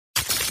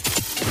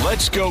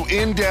Let's go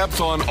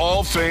in-depth on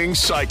all things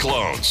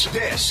Cyclones.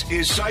 This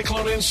is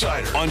Cyclone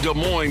Insider on Des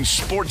Moines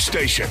Sports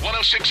Station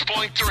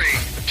 106.3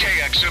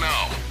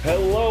 KXNO.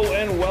 Hello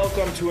and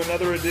welcome to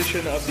another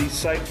edition of the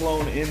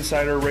Cyclone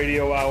Insider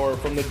Radio Hour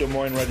from the Des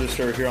Moines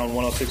Register here on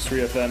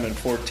 106.3 FM and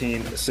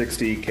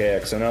 1460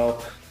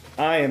 KXNO.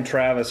 I am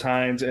Travis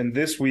Hines, and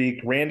this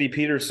week Randy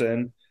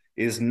Peterson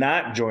is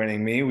not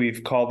joining me.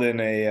 We've called in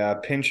a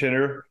pinch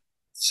hitter,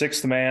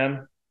 sixth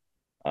man.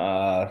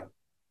 I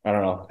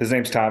don't know. His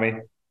name's Tommy.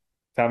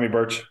 Tommy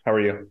Birch, how are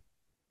you?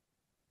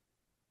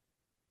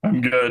 I'm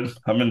good.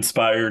 I'm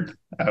inspired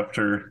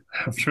after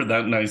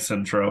that nice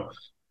intro.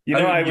 You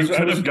know, you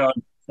could have gone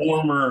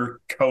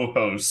former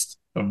co-host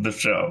of the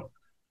show.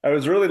 I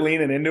was really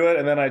leaning into it,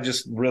 and then I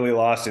just really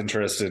lost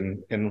interest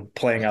in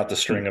playing out the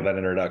string of that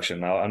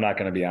introduction. I'm not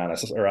going to be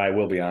honest, or I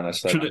will be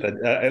honest.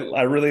 It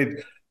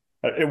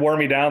wore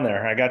me down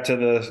there. I got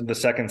to the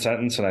second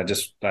sentence, and I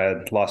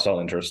had lost all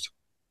interest.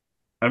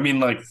 I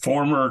mean, like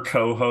former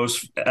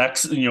co-host,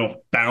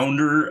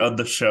 founder of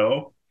the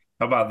show.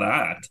 How about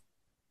that?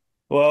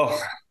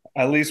 Well,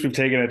 at least we've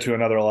taken it to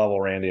another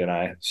level, Randy and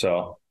I.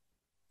 So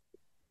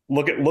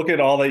look at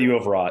all that you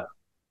have wrought.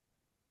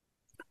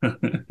 I'm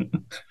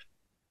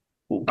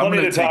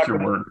going to take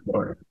your word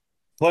for it.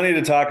 Plenty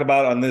to talk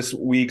about on this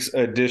week's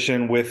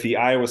edition, with the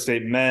Iowa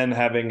State men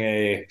having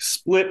a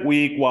split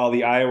week while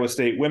the Iowa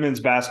State women's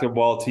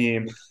basketball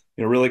team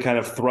really kind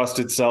of thrust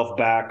itself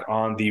back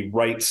on the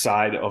right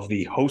side of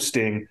the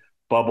hosting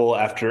bubble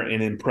after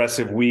an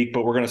impressive week.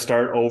 But we're going to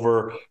start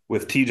over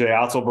with TJ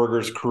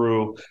Otzelberger's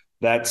crew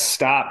that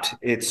stopped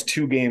its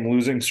two-game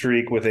losing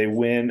streak with a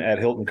win at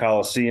Hilton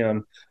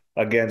Coliseum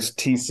against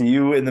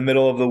TCU in the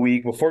middle of the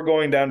week before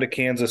going down to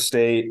Kansas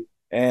State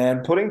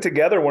and putting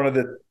together one of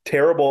the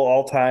terrible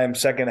all-time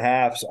second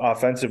halves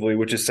offensively,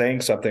 which is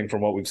saying something from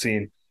what we've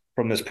seen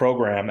from this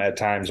program at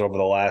times over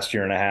the last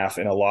year and a half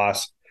in a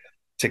loss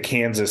to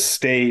Kansas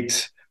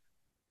State.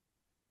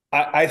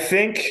 I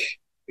think,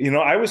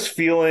 I was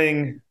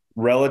feeling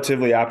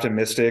relatively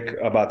optimistic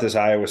about this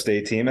Iowa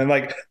State team. And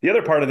like the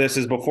other part of this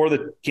is before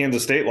the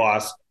Kansas State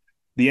loss,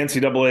 the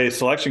NCAA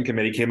selection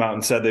committee came out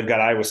and said they've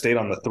got Iowa State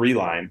on the 3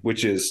 line,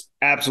 which is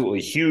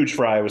absolutely huge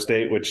for Iowa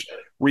State, which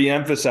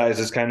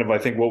reemphasizes kind of, I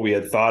think, what we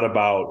had thought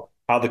about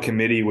how the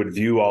committee would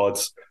view all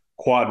its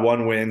quad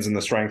 1 wins and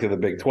the strength of the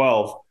Big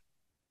 12.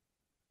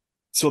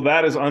 So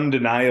that is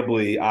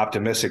undeniably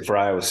optimistic for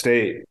Iowa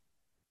State.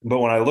 But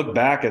when I look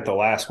back at the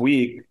last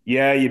week,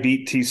 yeah, you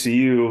beat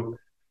TCU,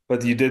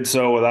 but you did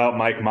so without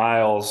Mike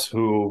Miles,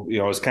 who,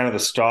 is kind of the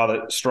straw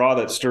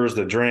that stirs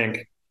the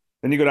drink.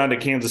 Then you go down to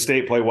Kansas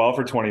State, play well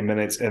for 20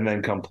 minutes, and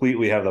then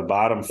completely have the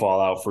bottom fall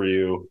out for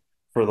you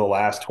for the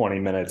last 20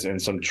 minutes,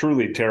 and some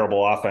truly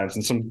terrible offense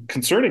and some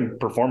concerning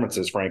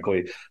performances,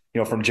 frankly,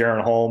 from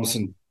Jaron Holmes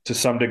and to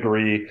some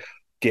degree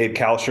Gabe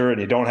Kalsher, and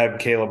you don't have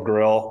Caleb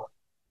Grill.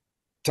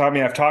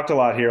 Tommy, I've talked a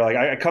lot here. Like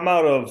I come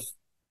out of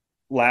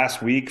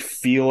last week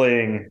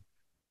feeling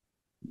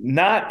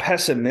not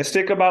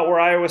pessimistic about where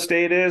Iowa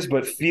State is,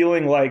 but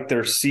feeling like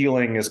their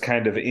ceiling is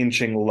kind of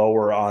inching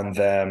lower on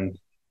them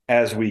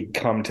as we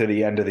come to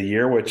the end of the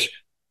year, which,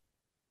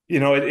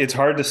 it's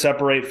hard to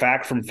separate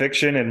fact from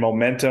fiction and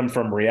momentum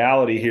from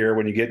reality here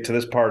when you get to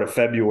this part of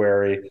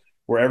February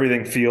where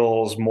everything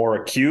feels more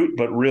acute,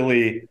 but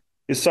really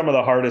is some of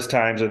the hardest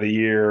times of the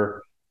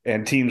year.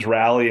 And teams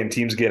rally and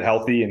teams get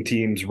healthy and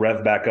teams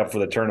rev back up for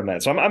the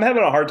tournament. So I'm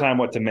having a hard time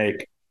what to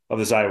make of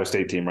this Iowa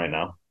State team right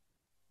now.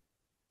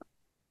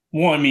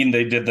 Well, I mean,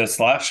 they did this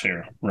last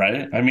year,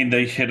 right? I mean,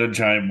 they hit a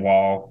giant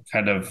wall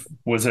kind of,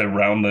 was it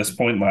around this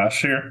point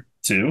last year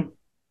too?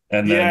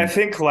 And then, I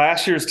think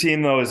last year's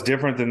team, though, is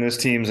different than this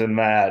team's in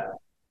that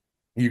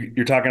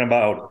you're talking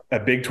about a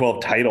Big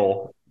 12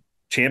 title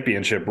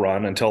championship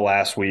run until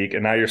last week.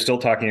 And now you're still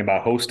talking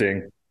about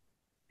hosting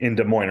in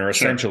Des Moines, or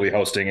essentially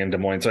hosting in Des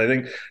Moines. So I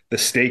think the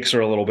stakes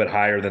are a little bit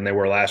higher than they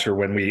were last year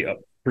when we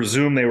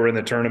presumed they were in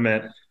the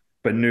tournament,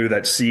 but knew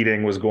that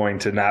seeding was going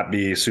to not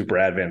be super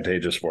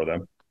advantageous for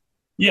them.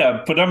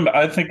 Yeah, but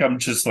I think I'm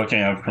just looking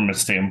at it from a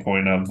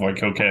standpoint of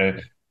like,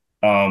 okay,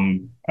 I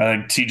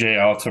think TJ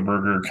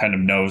Otzelberger kind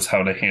of knows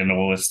how to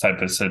handle this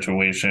type of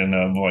situation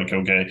of like,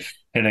 okay,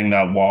 hitting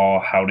that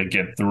wall, how to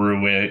get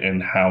through it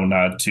and how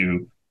not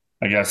to,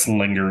 I guess,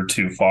 linger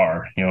too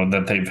far,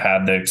 that they've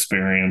had the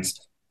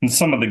experience. And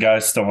some of the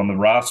guys still on the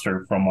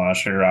roster from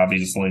last year,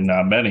 obviously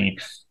not many,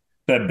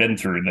 that have been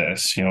through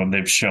this.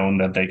 They've shown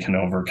that they can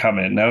overcome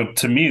it. Now,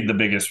 to me, the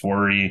biggest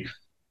worry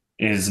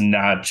is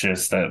not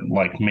just that,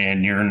 like,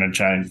 man, you're in a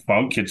giant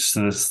funk. It's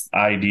this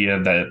idea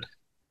that,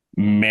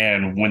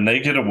 man, when they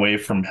get away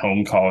from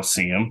home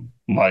Coliseum,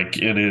 like,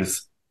 it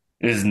is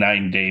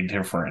 9-day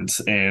difference.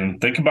 And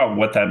think about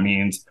what that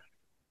means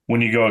when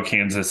you go to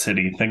Kansas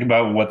City. Think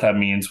about what that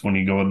means when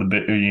you go to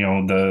the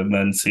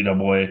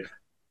NCAA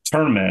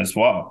tournament as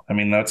well. I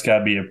mean, that's got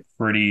to be a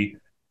pretty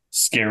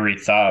scary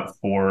thought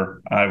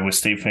for Iowa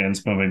State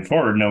fans moving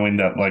forward, knowing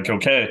that, like,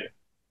 okay,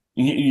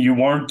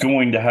 you aren't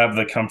going to have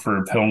the comfort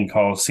of Hilton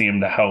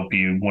Coliseum to help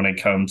you when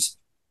it comes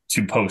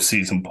to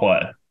postseason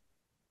play.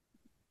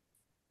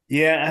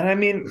 Yeah, and I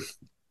mean,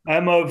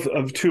 I'm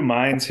of two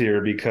minds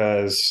here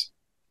because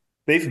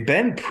they've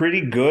been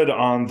pretty good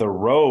on the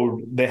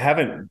road. They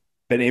haven't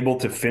been able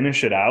to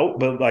finish it out,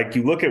 but like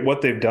you look at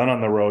what they've done on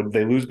the road,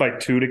 they lose by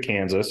 2 to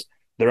Kansas.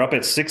 They're up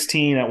at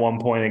 16 at one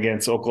point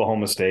against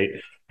Oklahoma State.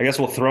 I guess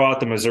we'll throw out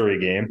the Missouri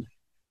game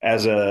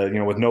as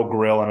with no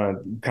grill and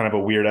a kind of a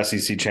weird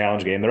SEC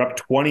challenge game. They're up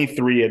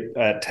 23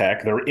 at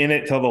Tech. They're in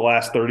it till the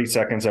last 30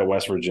 seconds at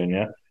West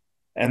Virginia.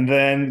 And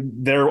then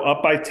they're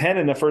up by 10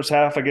 in the first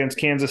half against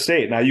Kansas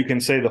State. Now you can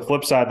say the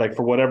flip side, like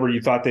for whatever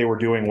you thought they were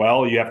doing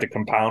well, you have to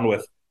compound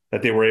with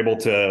that they were able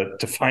to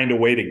find a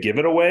way to give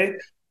it away.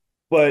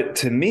 But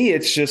to me,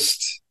 it's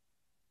just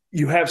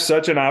you have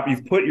such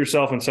you've put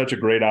yourself in such a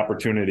great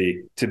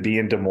opportunity to be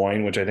in Des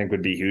Moines, which I think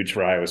would be huge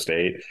for Iowa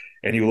State.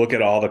 And you look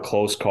at all the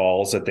close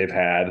calls that they've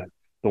had,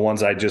 the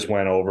ones I just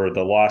went over,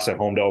 the loss at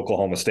home to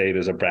Oklahoma State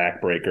is a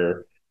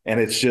backbreaker. And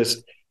it's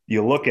just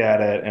you look at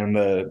it and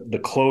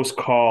the close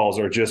calls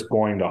are just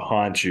going to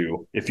haunt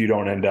you if you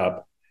don't end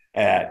up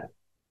at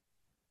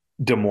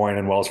Des Moines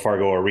and Wells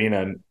Fargo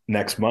Arena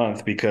next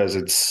month, because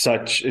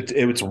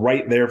it's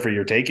right there for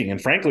your taking. And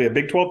frankly, a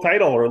Big 12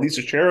 title, or at least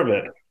a share of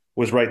it,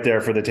 was right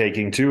there for the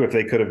taking too if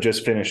they could have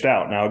just finished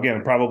out. Now,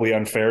 again, probably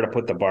unfair to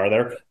put the bar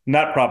there.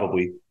 Not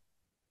probably.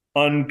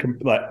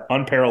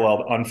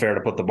 Unparalleled, unfair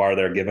to put the bar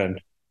there given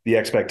the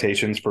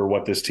expectations for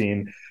what this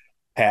team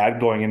had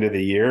going into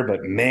the year.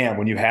 But man,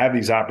 when you have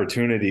these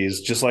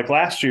opportunities, just like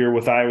last year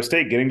with Iowa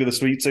State getting to the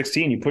Sweet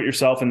 16, you put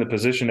yourself in the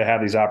position to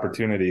have these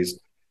opportunities.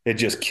 It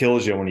just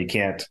kills you when you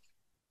can't,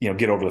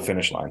 get over the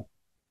finish line.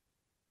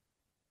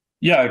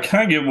 Yeah, I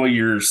kind of get what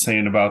you're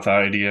saying about the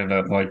idea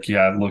that, like,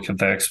 yeah, look at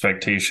the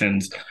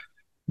expectations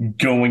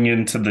going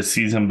into the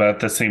season, but at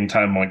the same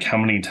time, like, how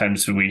many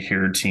times do we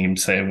hear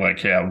teams say,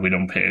 like, yeah, we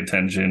don't pay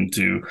attention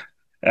to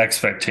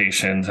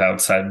expectations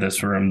outside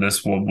this room. This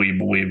is what we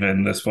believe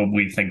in. This is what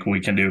we think we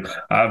can do.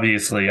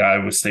 Obviously,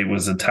 Iowa State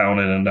was a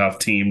talented enough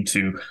team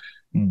to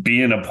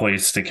be in a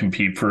place to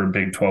compete for a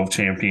Big 12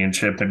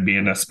 championship and be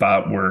in a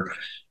spot where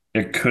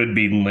it could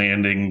be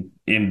landing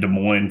in Des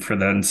Moines for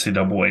the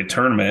NCAA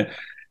tournament.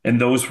 And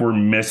those were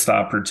missed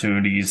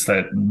opportunities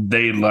that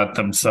they let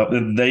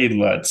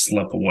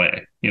slip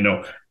away.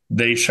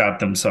 They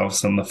shot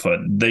themselves in the foot.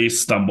 They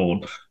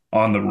stumbled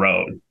on the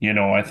road.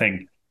 I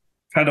think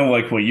kind of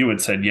like what you had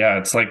said. Yeah,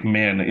 it's like,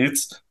 man,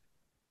 it's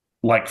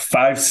like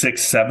 5,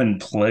 6, 7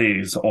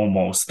 plays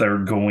almost. They're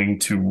going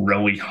to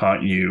really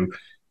haunt you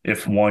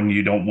if 1,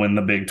 you don't win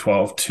the Big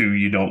 12, 2,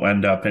 you don't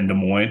end up in Des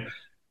Moines,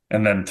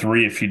 and then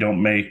 3, if you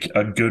don't make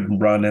a good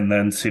run in the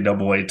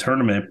NCAA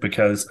tournament,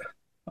 because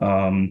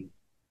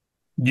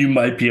you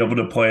might be able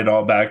to play it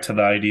all back to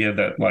the idea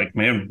that, like,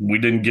 man, we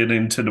didn't get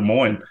into Des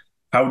Moines.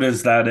 How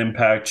does that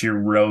impact your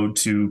road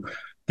to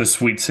the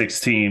Sweet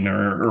 16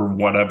 or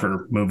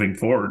whatever moving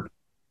forward?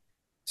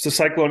 It's the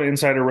Cyclone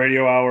Insider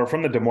Radio Hour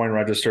from the Des Moines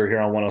Register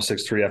here on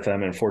 106.3 FM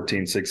and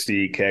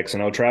 1460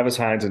 KXNO. Travis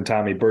Hines and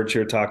Tommy Birch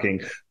here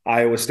talking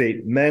Iowa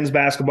State men's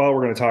basketball.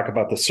 We're going to talk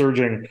about the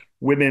surging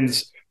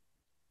women's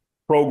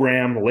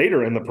program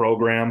later in the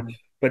program.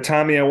 But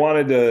Tommy, I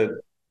wanted to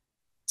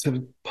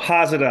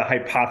posit a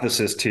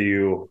hypothesis to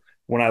you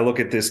when I look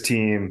at this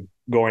team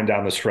going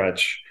down the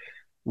stretch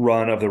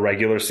run of the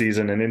regular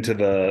season and into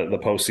the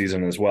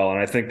postseason as well. And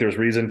I think there's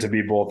reason to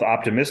be both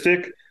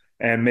optimistic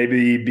and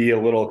maybe be a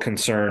little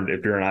concerned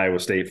if you're an Iowa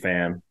State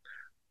fan.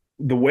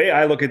 The way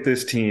I look at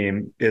this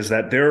team is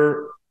that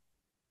they're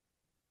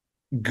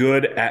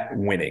good at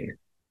winning.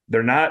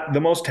 They're not the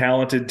most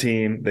talented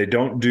team. They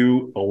don't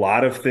do a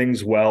lot of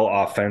things well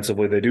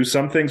offensively. They do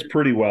some things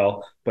pretty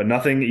well, but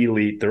nothing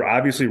elite. They're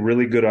obviously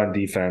really good on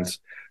defense.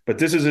 But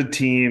this is a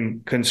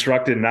team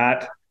constructed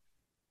not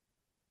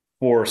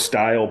for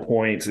style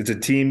points. It's a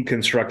team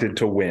constructed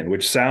to win,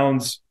 which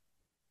sounds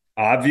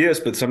obvious,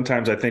 but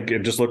sometimes I think,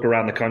 and just look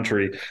around the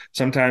country,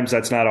 sometimes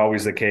that's not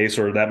always the case,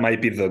 or that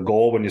might be the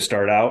goal when you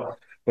start out,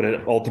 but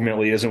it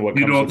ultimately isn't what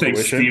comes to fruition. You don't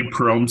think Steve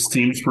Prohm's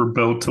teams were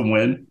built to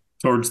win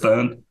towards the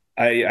end?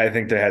 I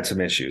think they had some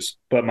issues.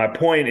 But my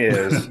point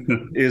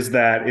is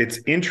that it's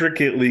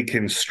intricately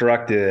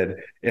constructed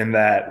in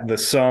that the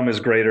sum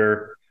is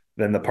greater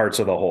than the parts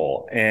of the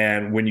whole.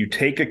 And when you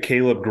take a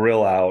Caleb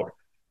Grill out,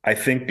 I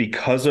think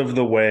because of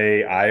the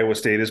way Iowa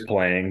State is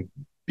playing,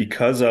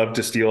 because of,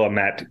 to steal a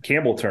Matt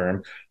Campbell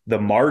term, the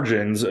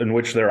margins in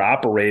which they're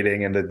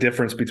operating and the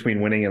difference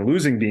between winning and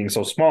losing being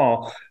so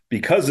small,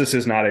 because this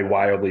is not a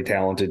wildly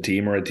talented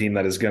team or a team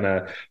that is going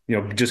to,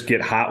 just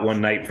get hot one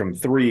night from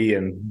 3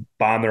 and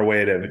bomb their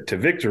way to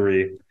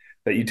victory,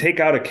 that you take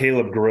out a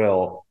Caleb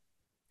Grill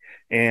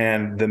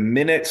and the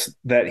minutes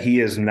that he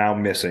is now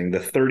missing, the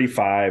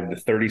 35 to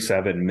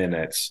 37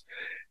 minutes,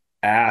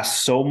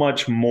 ask so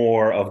much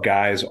more of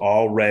guys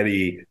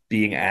already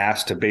being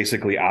asked to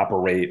basically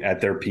operate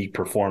at their peak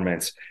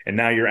performance. And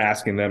now you're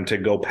asking them to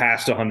go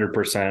past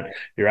 100%.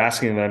 You're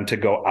asking them to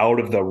go out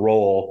of the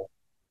role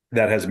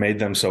that has made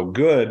them so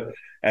good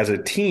as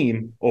a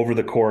team over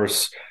the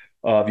course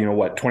of,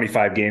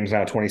 25 games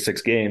now,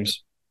 26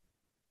 games,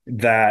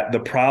 that the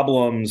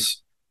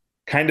problems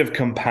kind of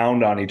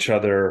compound on each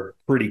other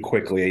pretty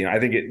quickly. I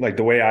think like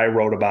the way I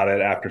wrote about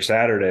it after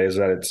Saturday is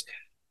that it's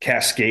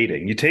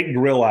cascading. You take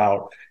Grill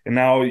out, and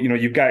now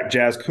you've got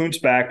Jazz Kuntz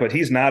back, but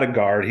he's not a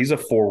guard, he's a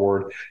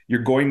forward.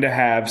 You're going to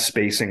have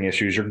spacing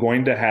issues, you're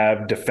going to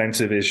have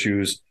defensive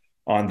issues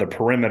on the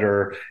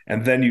perimeter.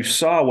 And then you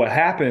saw what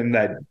happened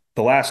that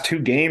the last two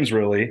games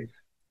really,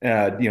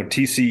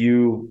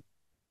 TCU,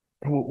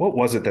 what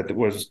was it that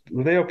were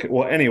they okay?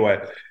 Well,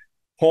 anyway,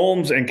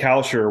 Holmes and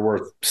Kalsher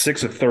were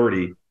 6 of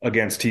 30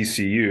 against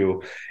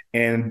TCU,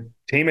 and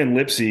Tamin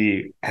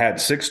Lipsey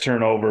had 6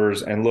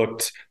 turnovers and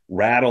looked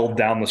rattled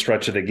down the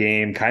stretch of the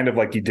game, kind of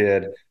like he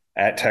did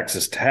at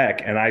Texas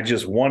Tech. And I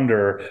just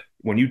wonder,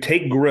 when you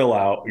take Grill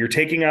out, you're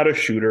taking out a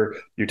shooter,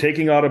 you're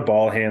taking out a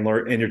ball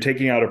handler, and you're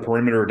taking out a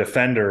perimeter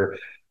defender,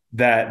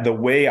 that the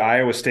way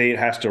Iowa State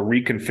has to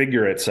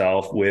reconfigure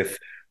itself with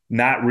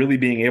not really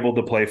being able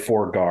to play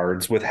 4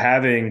 guards, with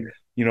having,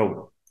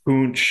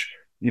 Kuntz,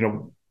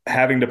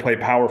 having to play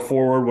power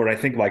forward, where I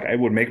think like it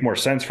would make more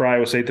sense for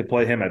Iowa State to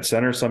play him at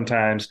center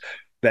sometimes,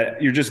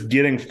 that you're just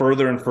getting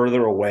further and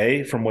further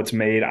away from what's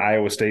made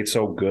Iowa State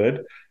so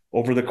good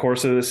over the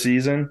course of the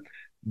season,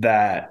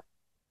 that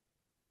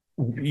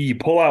you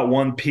pull out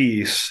one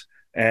piece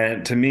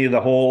and to me,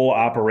 the whole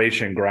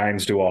operation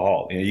grinds to a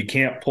halt. You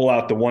can't pull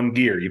out the one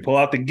gear. You pull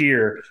out the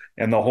gear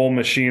and the whole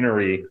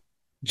machinery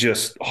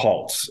just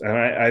halts. And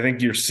I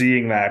think you're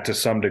seeing that to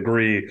some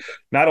degree,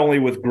 not only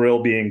with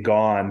Grill being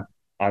gone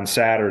on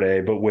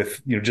Saturday, but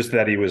with just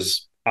that he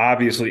was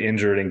obviously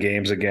injured in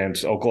games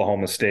against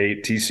Oklahoma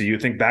State, TCU.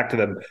 Think back to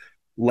the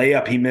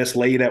layup he missed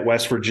late at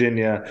West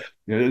Virginia.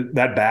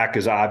 That back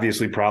is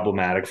obviously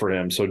problematic for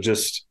him. So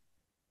just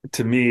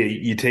to me,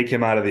 you take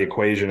him out of the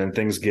equation and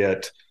things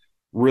get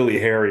really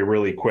hairy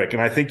really quick.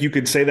 And I think you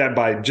could say that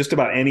by just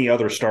about any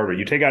other starter.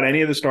 You take out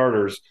any of the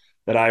starters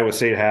that Iowa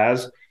State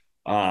has,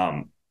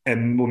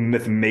 and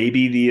with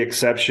maybe the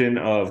exception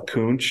of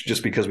Kuntz,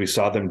 just because we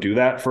saw them do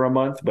that for a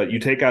month. But you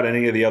take out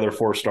any of the other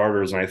 4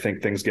 starters, and I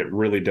think things get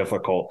really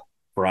difficult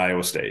for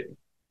Iowa State.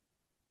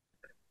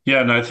 Yeah,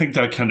 and I think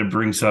that kind of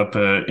brings up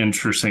an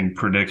interesting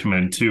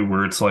predicament, too,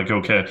 where it's like,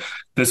 okay,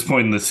 this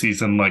point in the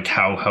season, like,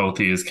 how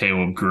healthy is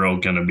Caleb Grill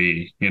going to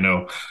be?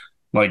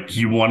 Like,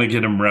 you want to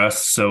get him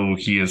rest so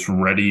he is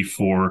ready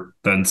for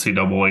the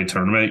NCAA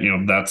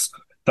tournament.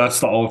 That's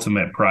the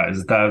ultimate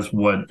prize. That is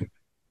what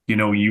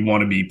you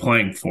want to be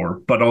playing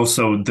for. But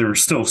also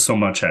there's still so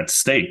much at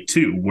stake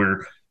too,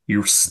 where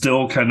you're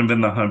still kind of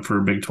in the hunt for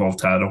a Big 12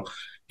 title.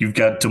 You've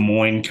got Des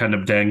Moines kind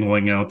of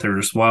dangling out there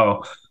as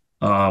well.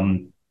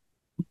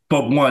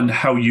 But one,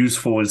 how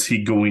useful is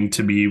he going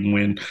to be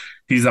when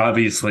he's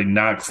obviously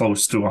not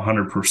close to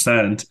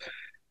 100%?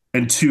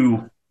 And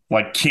 2,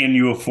 like, can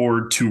you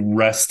afford to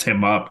rest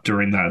him up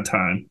during that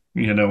time?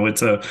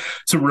 It's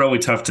a really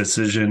tough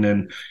decision.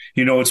 And,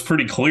 it's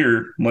pretty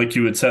clear, like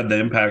you had said, the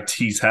impact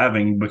he's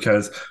having,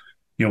 because,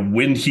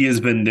 when he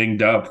has been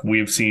dinged up,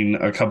 we've seen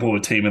a couple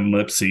of Tamin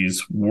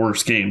Lipsey's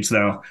worst games.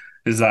 Now,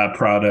 is that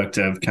product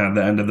of kind of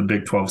the end of the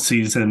Big 12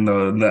 season,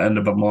 the end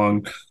of a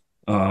long,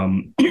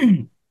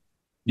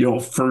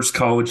 first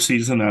college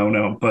season? I don't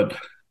know. But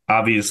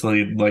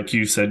obviously, like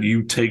you said,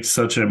 you take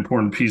such an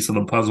important piece of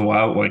the puzzle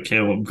out like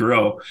Caleb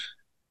Grill,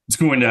 it's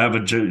going to have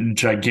a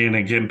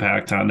gigantic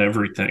impact on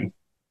everything.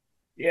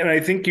 Yeah, and I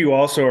think you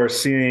also are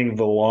seeing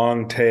the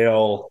long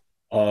tail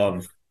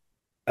of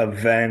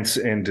events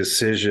and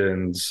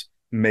decisions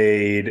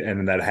made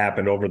and that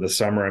happened over the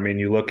summer. I mean,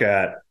 you look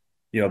at,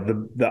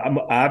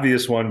 the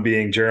obvious one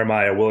being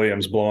Jeremiah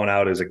Williams blowing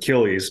out his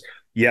Achilles.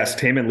 Yes,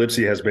 Tamin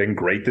Lipsey has been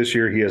great this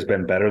year. He has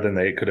been better than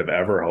they could have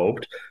ever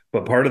hoped.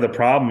 But part of the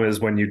problem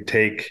is when you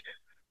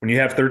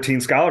have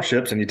 13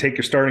 scholarships and you take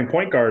your starting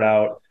point guard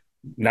out,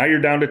 now you're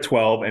down to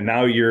 12, and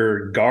now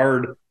your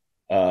guard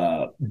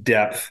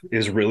depth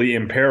is really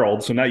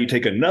imperiled. So now you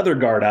take another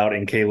guard out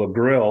in Caleb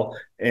Grill,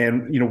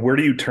 and where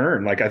do you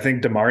turn? Like, I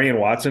think Demarion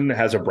Watson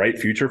has a bright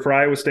future for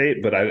Iowa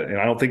State, but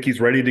I don't think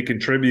he's ready to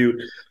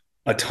contribute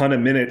a ton of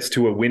minutes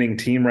to a winning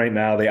team right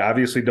now. They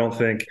obviously don't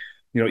think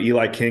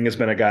Eli King has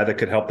been a guy that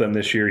could help them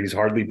this year. He's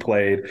hardly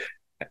played,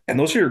 and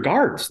those are your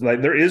guards.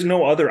 Like, there is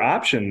no other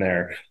option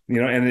there.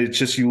 And it's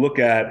just, you look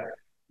at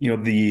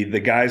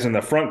the guys in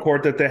the front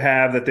court that they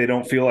have that they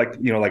don't feel like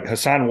like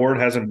Hassan Ward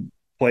hasn't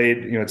played.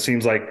 It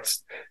seems like,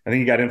 I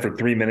think he got in for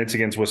 3 minutes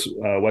against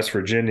West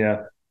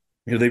Virginia.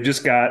 They've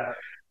just got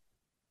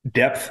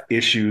depth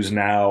issues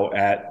now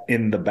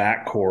in the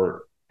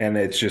backcourt, and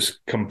it's just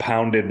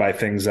compounded by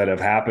things that have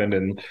happened.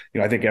 And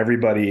I think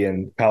everybody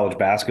in college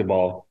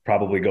basketball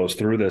probably goes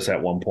through this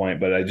at one point.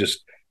 But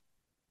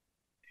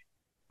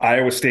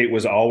Iowa State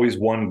was always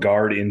one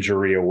guard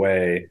injury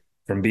away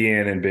from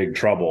being in big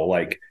trouble.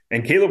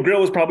 And Caleb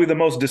Grill was probably the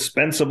most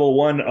dispensable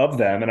one of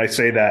them. And I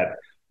say that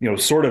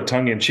sort of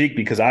tongue in cheek,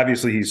 because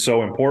obviously he's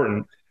so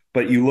important.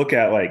 But you look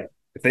at,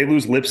 if they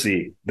lose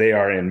Lipsey, they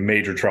are in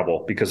major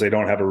trouble because they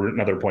don't have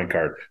another point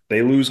guard.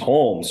 They lose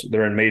Holmes,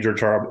 they're in major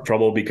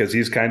trouble because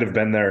he's kind of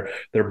been their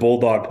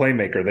bulldog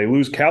playmaker. They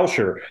lose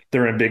Kalsher,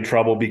 they're in big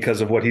trouble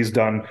because of what he's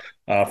done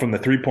from the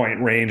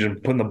 3-point range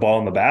and putting the ball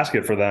in the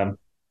basket for them.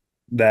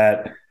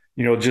 That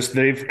just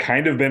they've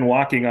kind of been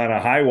walking on a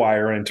high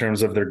wire in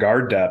terms of their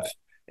guard depth.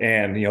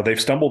 And,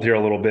 they've stumbled here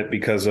a little bit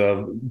because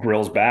of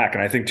Grill's back.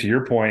 And I think to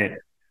your point,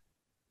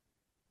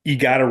 you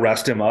got to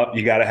rest him up.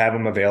 You got to have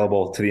him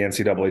available to the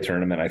NCAA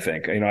tournament. I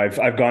think,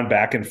 I've gone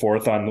back and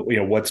forth on,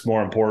 what's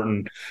more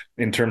important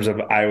in terms of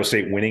Iowa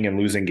State winning and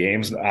losing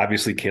games.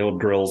 Obviously, Caleb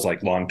Grill's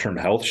like long-term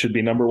health should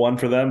be number one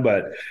for them.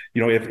 But,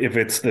 if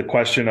it's the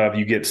question of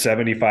you get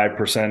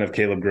 75% of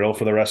Caleb Grill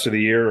for the rest of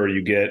the year, or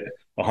you get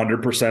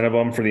 100% of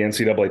them for the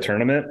NCAA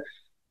tournament,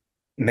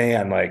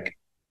 man, like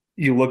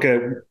you look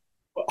at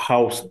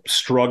how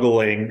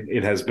struggling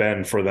it has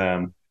been for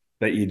them,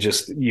 that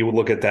you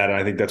look at that, and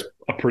I think that's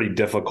a pretty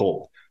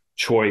difficult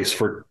choice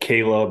for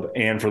Caleb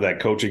and for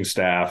that coaching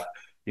staff,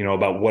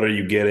 about what are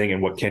you getting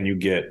and what can you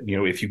get,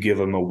 if you give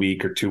them a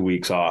week or 2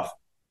 weeks off.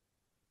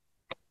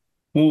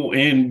 Well,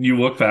 and you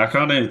look back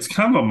on it, it's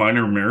kind of a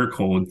minor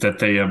miracle that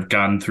they have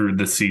gotten through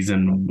the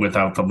season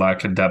without the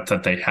lack of depth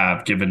that they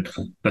have, given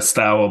the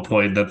style of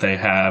play that they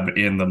have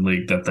in the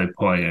league that they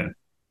play in.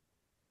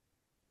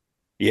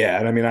 Yeah,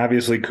 and I mean,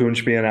 obviously,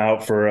 Kunch being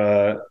out for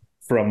a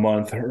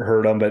month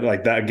hurt them, but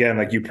like that again,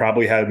 like you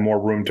probably had more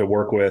room to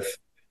work with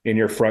in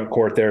your front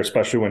court there,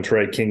 especially when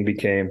Trey King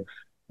became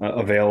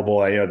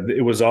available.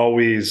 It was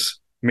always,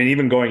 I mean,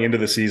 even going into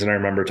the season, I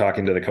remember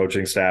talking to the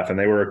coaching staff, and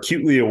they were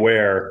acutely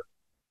aware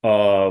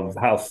of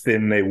how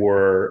thin they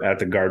were at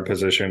the guard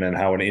position and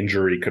how an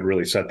injury could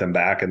really set them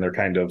back, and they're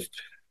kind of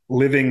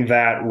living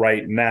that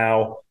right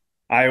now.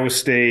 Iowa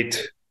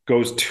State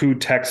goes to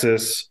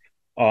Texas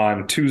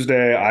on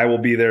Tuesday. I will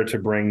be there to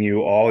bring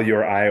you all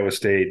your Iowa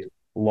State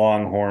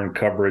Longhorn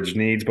coverage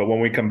needs. But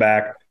when we come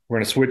back, we're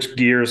going to switch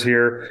gears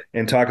here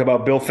and talk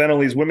about Bill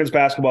Fennelly's women's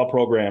basketball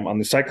program on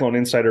the Cyclone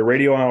Insider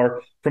Radio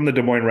Hour from the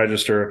Des Moines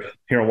Register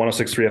here on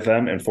 106.3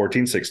 FM and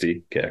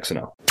 1460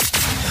 KXNO.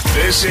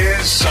 This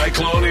is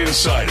Cyclone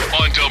Insider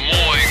on Des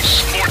Moines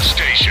Sports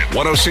Station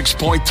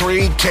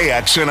 106.3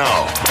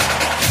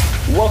 KXNO.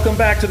 Welcome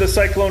back to the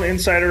Cyclone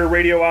Insider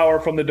Radio Hour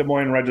from the Des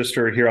Moines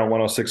Register here on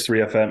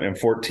 106.3 FM and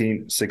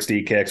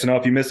 1460 KXNO.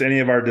 If you missed any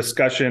of our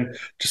discussion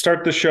to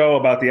start the show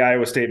about the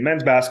Iowa State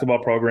men's basketball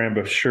program,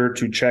 be sure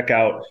to check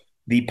out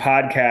the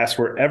podcast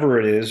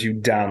wherever it is you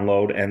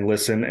download and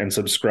listen and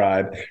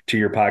subscribe to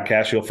your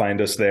podcast. You'll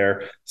find us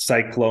there,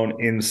 Cyclone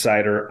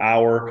Insider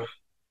Hour.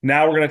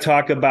 Now we're going to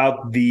talk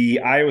about the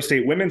Iowa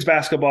State women's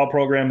basketball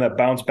program that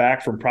bounced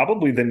back from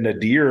probably the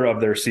nadir of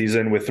their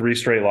season with 3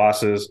 straight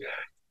losses,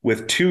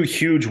 with 2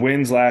 huge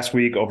wins last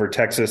week over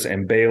Texas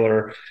and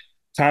Baylor.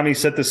 Tommy,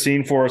 set the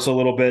scene for us a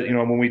little bit.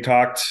 When we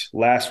talked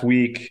last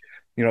week,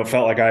 it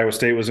felt like Iowa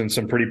State was in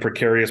some pretty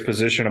precarious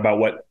position about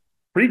what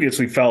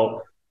previously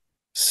felt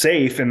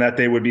safe, in that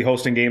they would be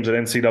hosting games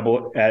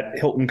at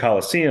Hilton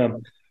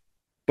Coliseum,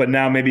 but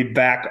now maybe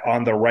back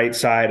on the right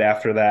side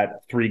after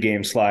that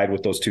 3-game slide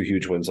with those 2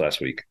 huge wins last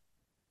week.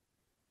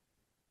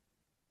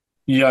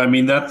 Yeah, I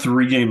mean, that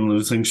 3-game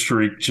losing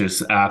streak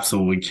just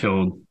absolutely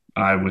killed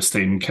Iowa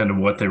State and kind of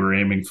what they were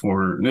aiming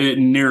for. It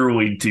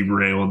nearly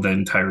derailed the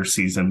entire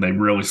season. They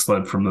really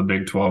slid from the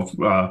Big 12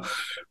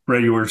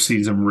 regular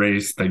season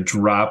race. They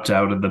dropped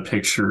out of the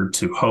picture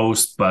to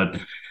host. But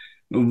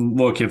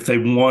look, if they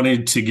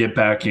wanted to get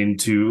back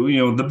into,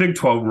 the Big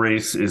 12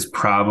 race is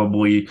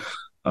probably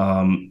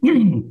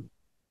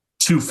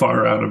too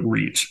far out of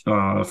reach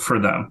for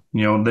them.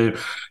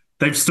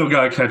 They've still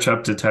got to catch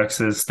up to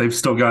Texas. They've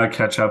still got to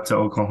catch up to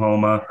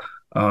Oklahoma.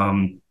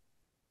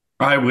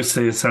 I would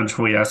say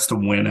essentially has to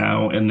win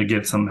out and to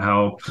get some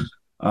help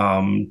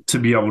to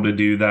be able to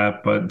do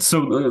that. But so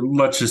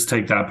let's just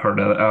take that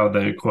part out of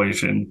the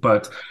equation.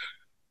 But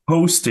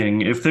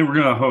hosting, if they were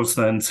going to host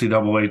the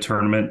NCAA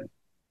tournament,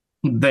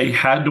 they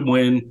had to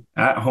win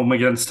at home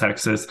against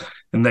Texas,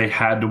 and they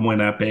had to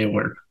win at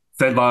Baylor.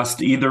 They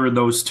lost either of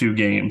those 2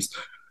 games,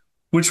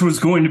 which was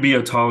going to be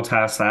a tall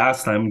task to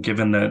ask them,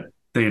 given that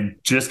they had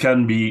just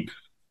gotten beat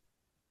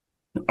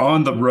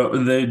on the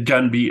road. They'd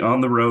gotten beat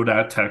on the road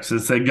at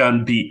Texas. They'd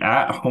gotten beat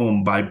at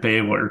home by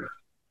Baylor.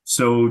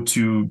 So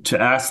to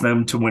ask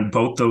them to win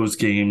both those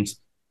games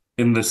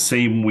in the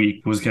same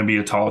week was going to be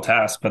a tall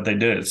task, but they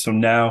did. So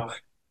now,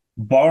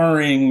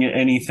 barring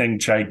anything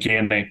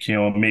gigantic,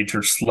 a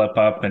major slip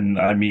up, and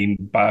I mean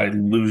by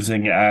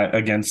losing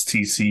against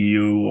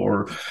TCU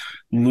or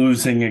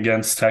losing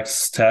against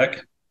Texas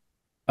Tech,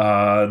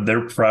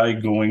 they're probably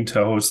going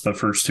to host the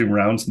first 2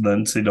 rounds of the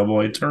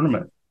NCAA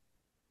tournament.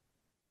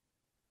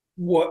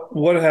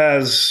 What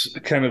has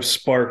kind of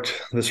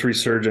sparked this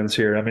resurgence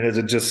here? I mean, is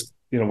it just,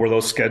 were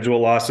those schedule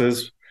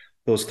losses,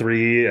 those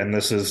 3, and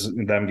this is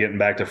them getting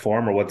back to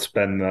form, or what's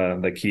been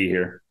the key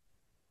here?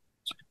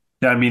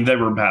 Yeah, I mean, they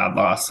were bad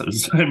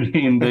losses. I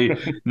mean,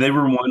 they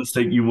were ones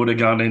that you would have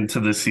gone into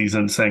the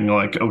season saying,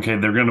 like, okay,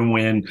 they're going to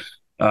win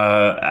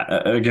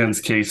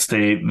against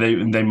K-State.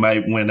 They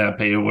might win at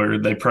Baylor.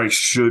 They probably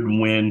should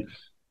win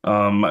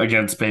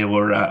against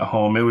Baylor at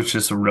home. It was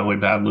just a really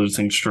bad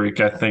losing streak,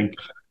 I think.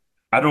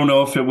 I don't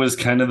know if it was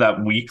kind of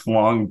that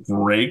week-long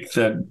break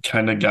that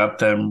kind of got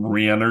them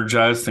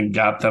re-energized and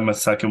got them a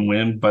second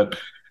win, but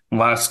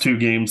Last two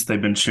games,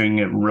 they've been shooting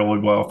it really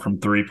well from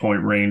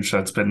 3-point range.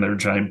 That's been their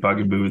giant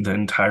bugaboo the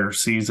entire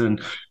season,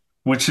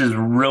 which is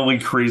really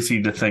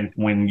crazy to think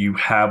when you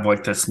have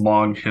like this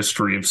long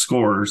history of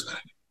scorers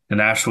and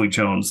Ashley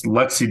Jones,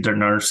 Lexi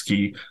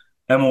Donarski,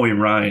 Emily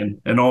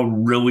Ryan, and all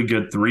really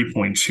good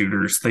 3-point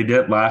shooters. They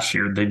did it last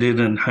year. They did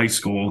it in high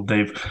school.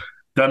 They've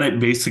done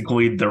it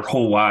basically their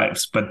whole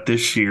lives. But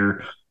this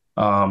year,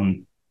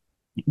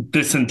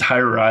 this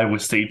entire Iowa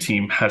State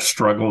team has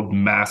struggled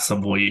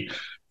massively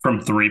from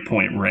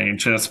 3-point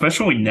range. And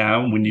especially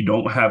now when you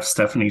don't have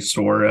Stephanie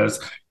Suarez,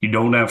 you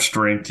don't have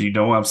strength, you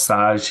don't have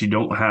size, you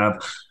don't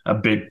have a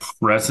big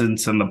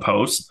presence in the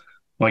post,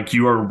 like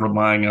you are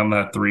relying on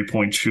that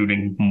 3-point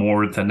shooting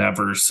more than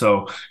ever.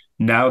 So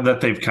now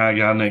that they've kind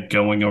of gotten it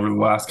going over the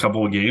last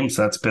couple of games,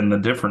 that's been the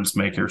difference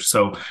maker.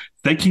 So if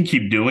they can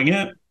keep doing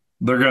it,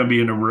 they're going to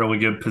be in a really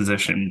good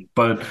position.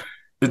 But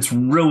it's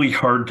really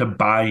hard to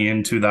buy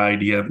into the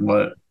idea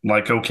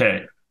like,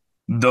 okay,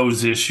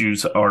 those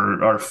issues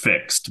are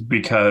fixed,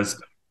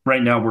 because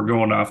right now we're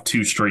going off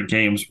 2 straight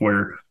games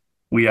where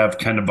we have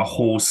kind of a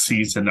whole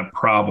season of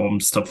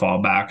problems to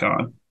fall back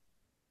on.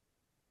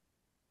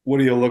 What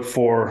do you look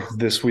for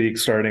this week,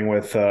 starting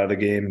with the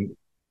game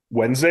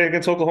Wednesday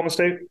against Oklahoma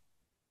State?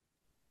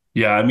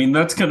 Yeah, I mean,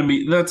 that's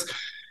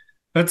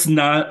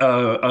not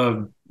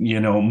a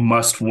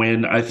must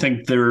win. I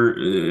think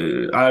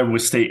Iowa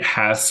State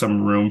has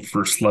some room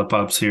for slip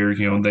ups here.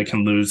 They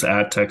can lose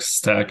at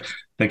Texas Tech.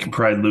 They can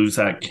probably lose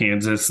at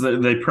Kansas.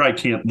 They probably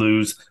can't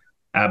lose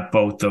at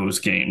both those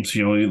games.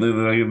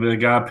 They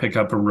got to pick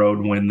up a road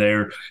win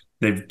there.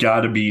 They've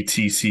got to beat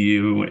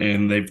TCU,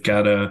 and they've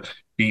got to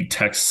beat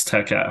Texas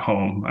Tech at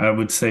home. I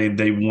would say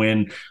they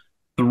win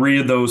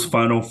 3 of those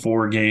final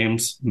 4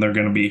 games. They're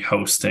going to be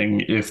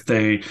hosting. If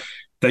they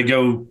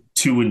go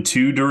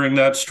 2-2 during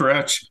that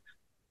stretch,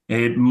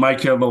 it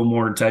might get a little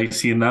more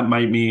dicey, and that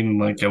might mean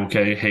like,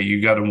 okay, hey,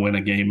 you got to win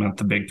a game at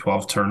the Big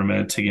 12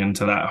 tournament to get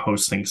into that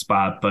hosting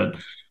spot. But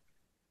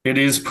it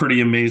is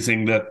pretty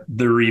amazing that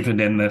they're even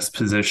in this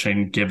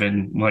position,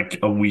 given like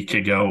a week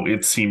ago,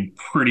 it seemed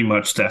pretty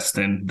much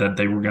destined that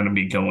they were going to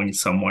be going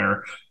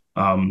somewhere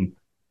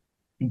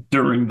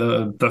during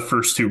the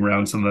first 2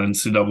 rounds of the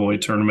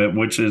NCAA tournament,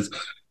 which is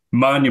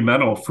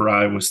monumental for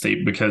Iowa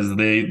State because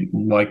they,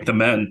 like the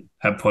men,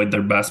 have played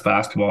their best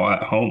basketball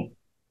at home.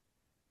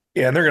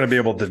 Yeah, and they're going to be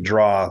able to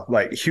draw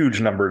like huge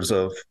numbers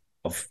of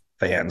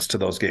fans to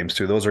those games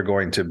too. Those are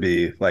going to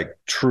be like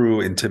true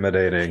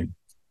intimidating.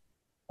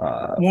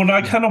 Well, and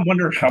I kind of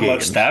wonder how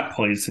much that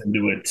plays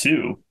into it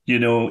too.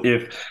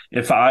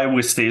 If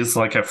Iowa State is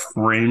like a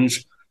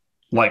fringe,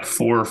 like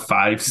 4 or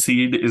 5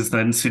 seed is the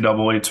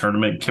NCAA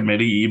tournament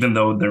committee, even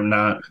though they're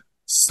not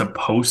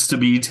supposed to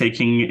be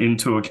taking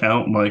into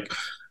account like,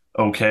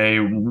 okay,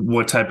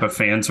 what type of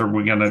fans are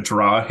we going to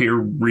draw here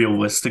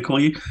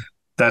realistically?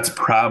 That's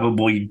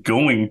probably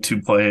going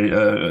to play,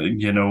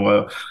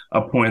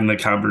 a point in the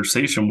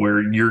conversation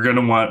where you're going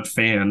to want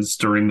fans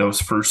during those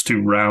first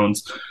 2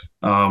 rounds.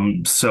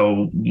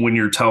 So when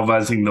you're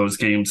televising those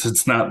games,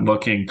 it's not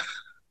looking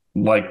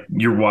like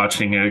you're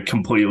watching a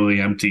completely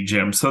empty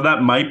gym. So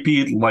that might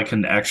be like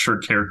an extra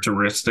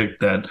characteristic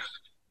that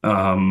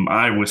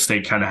Iowa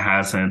State kind of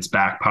has in its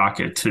back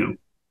pocket too.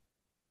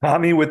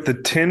 Tommy with the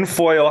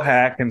tinfoil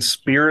hat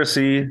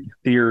conspiracy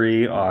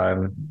theory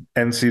on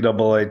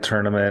NCAA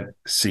tournament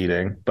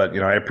seeding. But,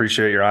 I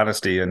appreciate your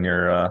honesty and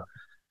your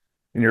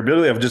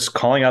ability of just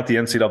calling out the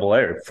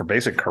NCAA for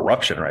basic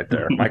corruption right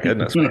there. My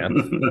goodness,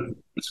 man.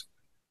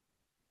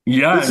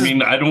 Yeah,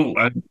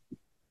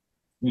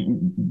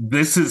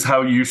 this is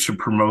how you should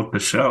promote the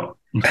show.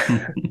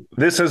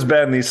 This has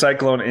been the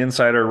Cyclone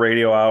Insider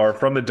Radio Hour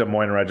from the Des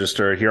Moines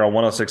Register here on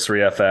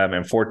 106.3 FM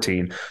and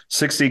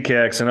 1460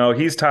 KXNO.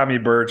 He's Tommy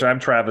Birch. I'm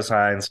Travis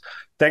Hines.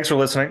 Thanks for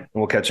listening, and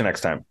we'll catch you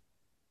next time.